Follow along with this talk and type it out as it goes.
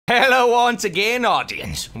Hello once again,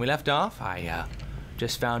 audience. When we left off, I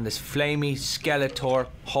just found this flamey Skeletor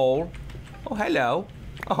hole. Oh, hello.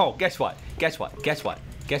 Oh, guess what? Guess what? Guess what?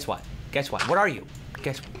 Guess what? Guess what? What are you?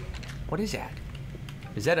 Guess what is that?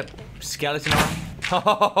 Is that a skeleton arm?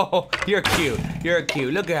 Oh, you're cute. You're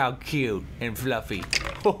cute. Look at how cute and fluffy.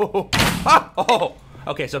 Oh.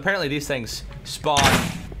 Okay, so apparently these things spawn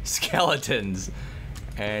skeletons,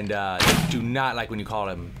 and they do not like when you call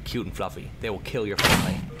them cute and fluffy. They will kill your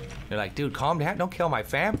family. They're like, dude, calm down. Don't kill my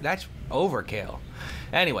fam. That's overkill.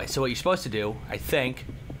 Anyway, so what you're supposed to do, I think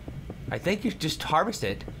you just harvest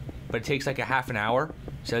it, but it takes like a half an hour.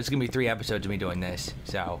 So it's gonna be 3 episodes of me doing this.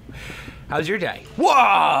 So, how's your day?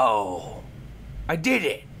 Whoa! I did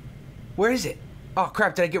it. Where is it? Oh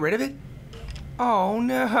crap! Did I get rid of it? Oh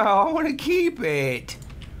no! I want to keep it.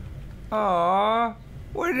 Aw,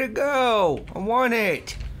 where did it go? I want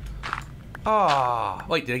it. Ah,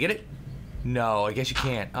 wait, did I get it? No, I guess you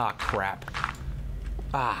can't. Ah, crap.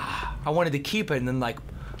 Ah, I wanted to keep it and then like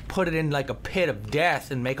put it in like a pit of death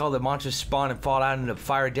and make all the monsters spawn and fall out into the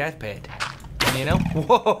fire death pit. You know?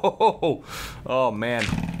 Whoa! Oh man,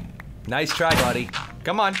 nice try, buddy.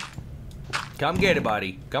 Come on, come get it,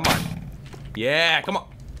 buddy. Come on. Yeah, come on.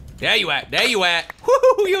 There you at. There you at.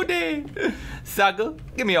 Woo! You did, sucker.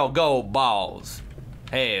 Give me your gold balls.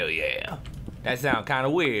 Hell yeah. That sounds kind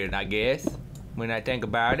of weird, I guess, when I think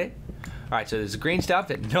about it. All right, so there's green stuff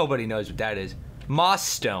that nobody knows what that is. Moss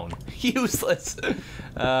stone. Useless. Okay,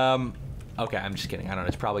 I'm just kidding. I don't know.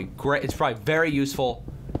 It's probably great. It's probably very useful,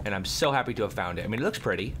 and I'm so happy to have found it. I mean, it looks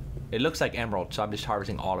pretty. It looks like emerald, so I'm just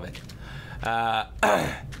harvesting all of it.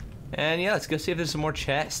 And yeah, let's go see if there's some more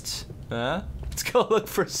chests. Huh? Let's go look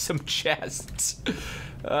for some chests.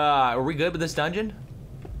 Are we good with this dungeon?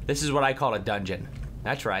 This is what I call a dungeon.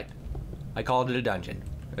 That's right. I called it a dungeon.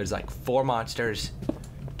 There's like 4 monsters,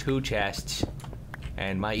 2 chests,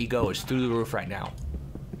 and my ego is through the roof right now.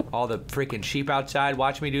 All the freaking sheep outside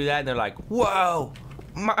watch me do that, and they're like, whoa,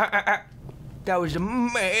 that was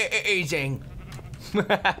amazing.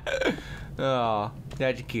 Oh,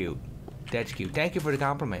 that's cute. That's cute. Thank you for the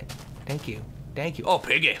compliment. Thank you. Thank you. Oh,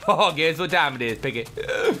 Piggy. Oh, guess what time it is, Piggy.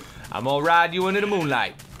 I'm gonna ride you into the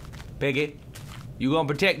moonlight. Piggy, you gonna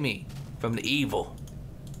protect me from the evil.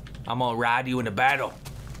 I'm gonna ride you into battle.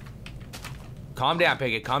 Calm down,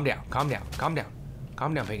 Piggy. Calm down. Calm down. Calm down.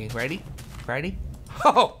 Calm down, Piggy. Ready? Ready?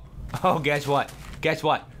 Oh! Oh, guess what? Guess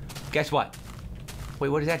what? Guess what? Wait,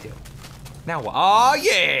 what does that do? Now what? Oh,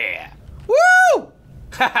 yeah! Woo!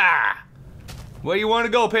 Ha ha! Where you want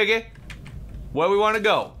to go, Piggy? Where we want to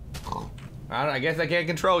go? I guess I can't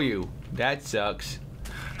control you. That sucks.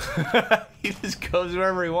 He just goes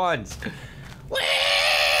wherever he wants. Woo!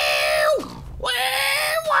 Woo!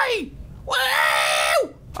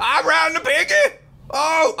 Woo! I'm round the Piggy!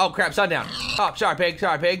 Oh! Oh, crap, sundown. Oh, sorry, pig.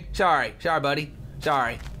 Sorry, pig. Sorry. Sorry, buddy.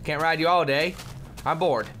 Sorry. Can't ride you all day. I'm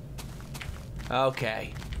bored.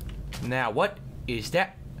 Okay. Now, what is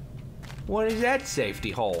that? What is that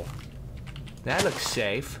safety hole? That looks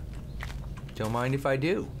safe. Don't mind if I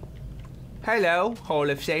do. Hello, hole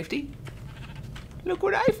of safety. Look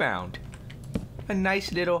what I found. A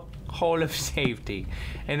nice little hole of safety.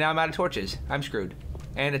 And now I'm out of torches. I'm screwed.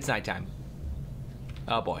 And it's nighttime.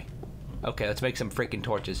 Oh boy. Okay, let's make some freaking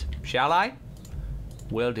torches. Shall I?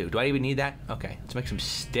 Will do. Do I even need that? Okay, let's make some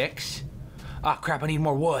sticks. Oh crap, I need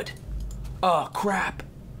more wood. Oh crap.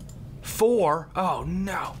 4? Oh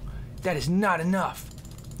no. That is not enough.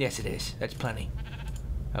 Yes it is. That's plenty.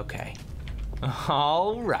 Okay.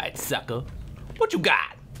 Alright, sucker. What you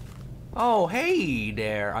got? Oh, hey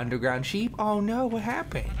there, underground sheep. Oh no, what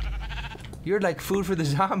happened? You're like food for the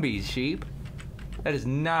zombies, sheep. That is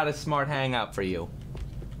not a smart hangout for you.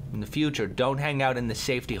 In the future, don't hang out in the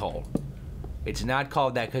safety hole. It's not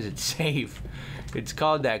called that because it's safe. It's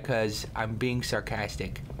called that because I'm being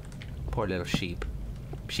sarcastic. Poor little sheep.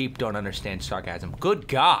 Sheep don't understand sarcasm. Good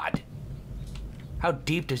God! How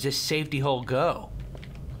deep does this safety hole go?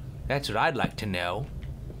 That's what I'd like to know.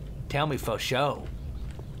 Tell me for show.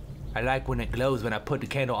 I like when it glows when I put the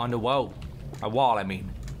candle on the wall. A wall, I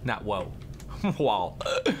mean. Not whoa. Wall.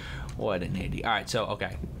 What an idiot. Alright, so,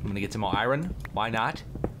 okay. I'm gonna get some more iron. Why not?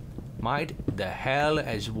 Might the hell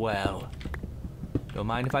as well. Don't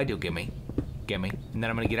mind if I do. Gimme. Gimme. And then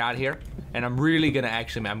I'm gonna get out of here. And I'm really gonna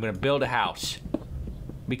I'm gonna build a house.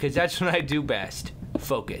 Because that's what I do best.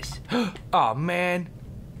 Focus. Oh man.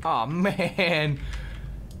 Oh man.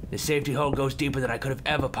 The safety hole goes deeper than I could have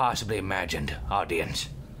ever possibly imagined, audience.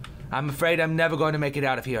 I'm afraid I'm never going to make it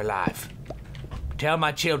out of here alive. Tell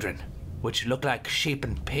my children, which look like sheep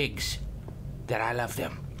and pigs, that I love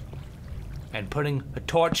them. And putting a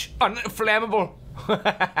torch on flammable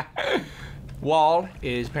wall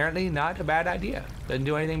is apparently not a bad idea. Doesn't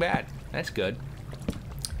do anything bad. That's good.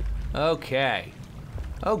 Okay.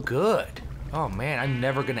 Oh, good. Oh, man, I'm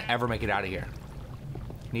never gonna ever make it out of here.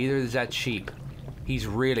 Neither is that sheep. He's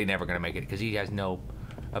really never gonna make it because he has no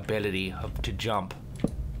ability to jump.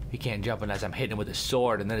 He can't jump unless I'm hitting him with a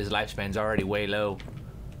sword, and then his lifespan's already way low.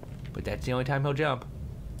 But that's the only time he'll jump.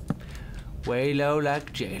 Way low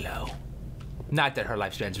like J-Lo. Not that her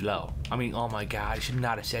lifespan's low. I mean, oh my God, I should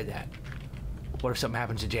not have said that. What if something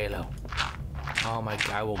happens to J-Lo? Oh my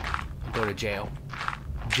God, we'll go to jail.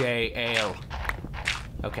 J-Ale.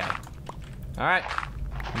 Okay. Alright.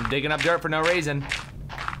 I'm digging up dirt for no reason.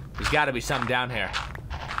 There's gotta be something down here.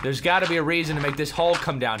 There's gotta be a reason to make this hole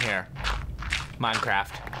come down here.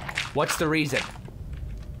 Minecraft. What's the reason?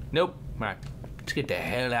 Nope. Alright. Let's get the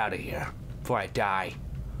hell out of here before I die.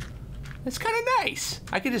 It's kind of nice.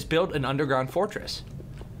 I could just build an underground fortress.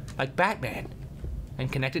 Like Batman.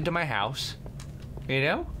 And connect it to my house. You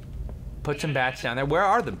know? Put some bats down there. Where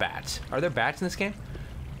are the bats? Are there bats in this game?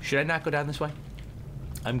 Should I not go down this way?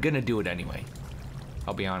 I'm gonna do it anyway.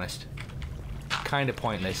 I'll be honest. Kind of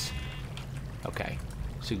pointless. Okay.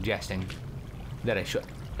 Suggesting that I should.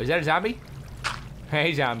 Is that a zombie?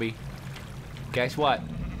 Hey, zombie. Guess what?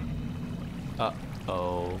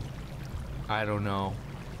 Uh-oh. I don't know.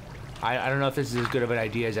 I don't know if this is as good of an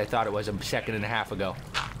idea as I thought it was a second and a half ago.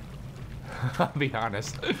 I'll be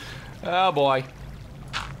honest. Oh, boy.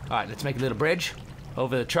 Alright, let's make a little bridge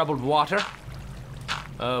over the troubled water.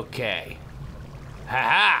 Okay.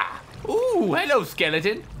 Ha-ha! Ooh, hello,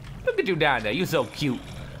 skeleton. Look at you down there. You're so cute.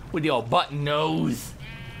 With your button nose.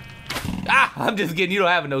 Ah, I'm just kidding. You don't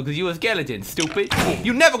have a nose because you're a skeleton, stupid.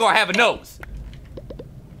 You never gonna have a nose.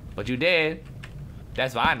 But you did.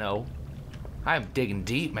 That's what I know. I'm digging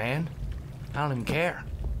deep, man. I don't even care.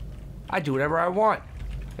 I do whatever I want.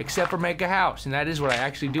 Except for make a house. And that is what I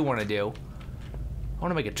actually do want to do. I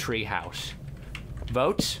want to make a tree house.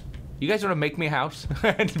 Votes? You guys want to make me a house?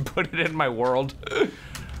 And put it in my world?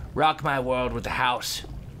 Rock my world with a house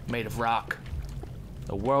made of rock.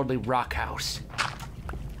 A worldly rock house.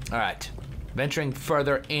 Alright. Venturing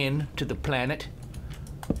further in to the planet,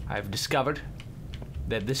 I've discovered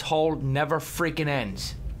that this hole never freaking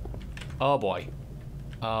ends. Oh boy.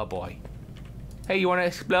 Oh boy. Hey, you wanna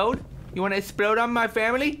explode? You wanna explode on my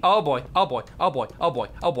family? Oh boy, oh boy, oh boy, oh boy,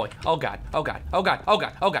 oh boy, oh god, oh god, oh god, oh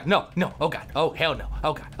god, oh god, no, no, oh god, oh hell no,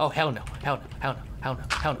 oh god, oh hell no, hell no, hell no, hell no,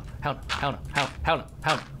 hell no, hell no, hell no, hell no,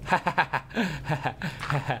 hell no.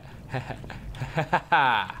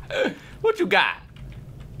 What you got?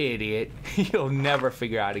 Idiot. You'll never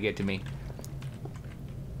figure out how to get to me.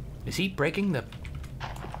 Is he breaking the...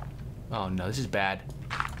 Oh no, this is bad.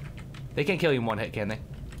 They can't kill you in one hit, can they?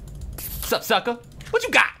 What's up, sucker? What you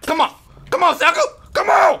got? Come on! Come on, sucker! Come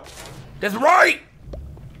on! That's right!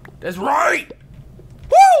 That's right!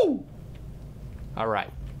 Woo! Alright.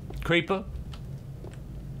 Creeper.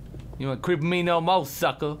 You ain't creeping me no more,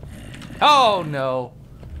 sucker. Oh no.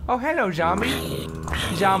 Oh, hello, zombie.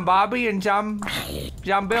 John Bobby and John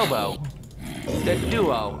Bilbo. The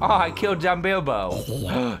duo. Oh, I killed John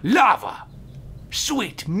Bilbo. Lava!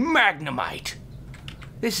 Sweet magnemite!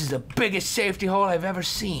 This is the biggest safety hole I've ever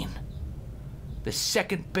seen. The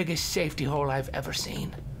second biggest safety hole I've ever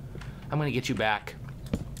seen. I'm gonna get you back.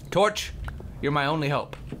 Torch, you're my only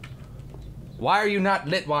hope. Why are you not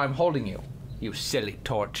lit while I'm holding you? You silly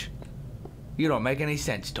Torch. You don't make any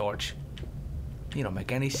sense, Torch. You don't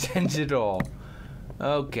make any sense at all.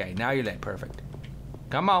 Okay, now you're lit. Perfect.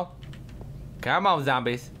 Come on. Come on,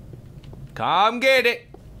 zombies. Come get it.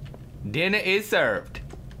 Dinner is served.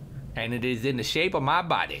 And it is in the shape of my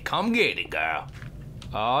body. Come get it, girl.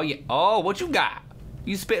 Oh, yeah. Oh, what you got?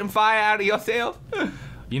 You spitting fire out of yourself?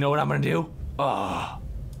 You know what I'm gonna do? Oh.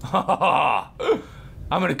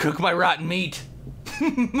 I'm gonna cook my rotten meat.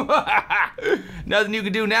 Nothing you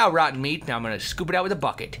can do now, rotten meat. Now I'm gonna scoop it out with a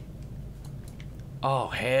bucket. Oh,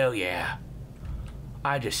 hell yeah.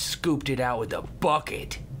 I just scooped it out with a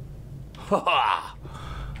bucket.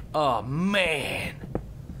 Oh, man.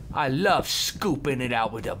 I love scooping it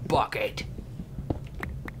out with a bucket.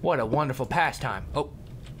 What a wonderful pastime. Oh.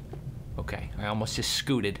 Okay, I almost just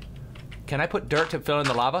scooted. Can I put dirt to fill in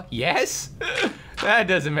the lava? Yes? That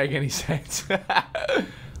doesn't make any sense.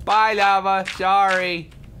 Bye, lava.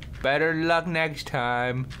 Sorry. Better luck next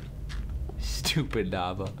time. Stupid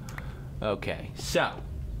lava. Okay, so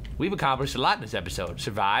we've accomplished a lot in this episode.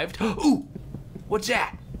 Survived. Ooh, what's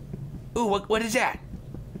that? Ooh, what is that?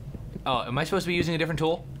 Oh, am I supposed to be using a different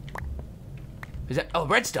tool? Is that, oh,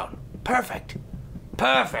 redstone. Perfect.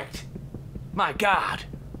 Perfect. My God.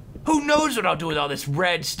 Who knows what I'll do with all this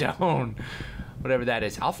redstone? Whatever that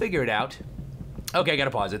is, I'll figure it out. Okay,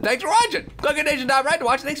 gotta pause it. Thanks for watching. Click on nation.right to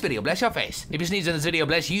watch the next video. Bless your face. If you sneeze in this video,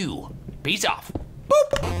 bless you. Peace off.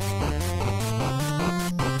 Boop.